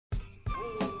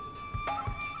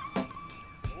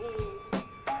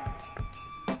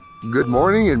Good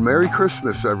morning and Merry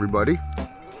Christmas, everybody.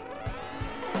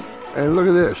 And look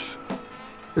at this.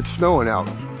 It's snowing out.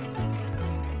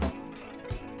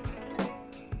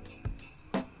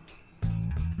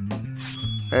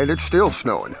 And it's still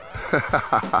snowing.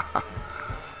 I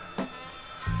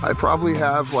probably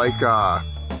have like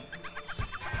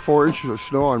 4 inches of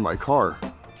snow on my car.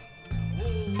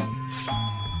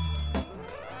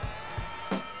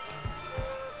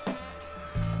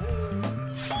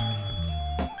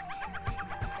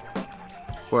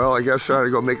 Well, I guess I ought to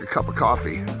go make a cup of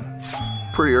coffee.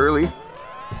 Pretty early,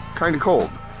 kind of cold.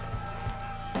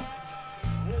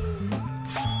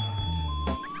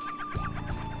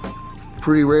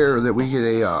 Pretty rare that we get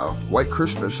a white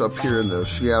Christmas up here in the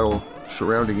Seattle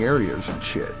surrounding areas and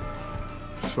shit.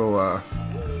 So,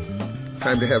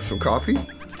 time to have some coffee.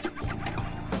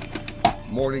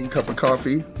 Morning cup of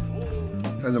coffee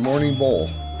and the morning bowl.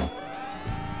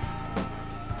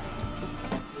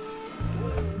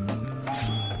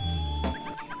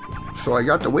 So I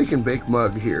got the Wake and Bake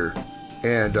mug here,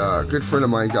 and a good friend of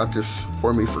mine got this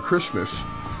for me for Christmas.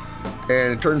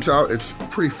 And it turns out it's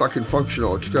pretty fucking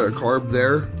functional. It's got a carb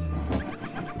there.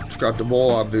 It's got the bowl,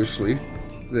 obviously.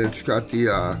 Then it's got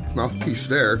the mouthpiece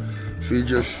there. So you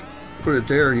just put it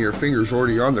there and your finger's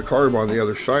already on the carb on the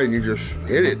other side and you just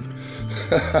hit it.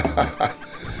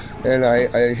 And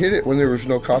I hit it when there was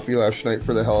no coffee last night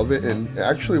for the hell of it, and it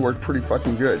actually worked pretty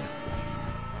fucking good.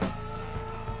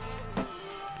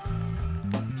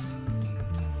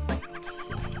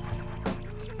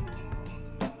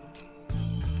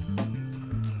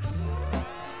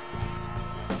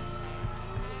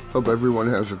 Hope everyone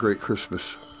has a great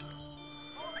Christmas.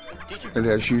 And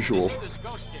as usual,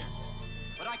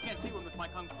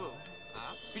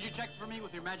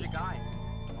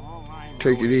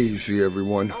 take it easy,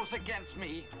 everyone.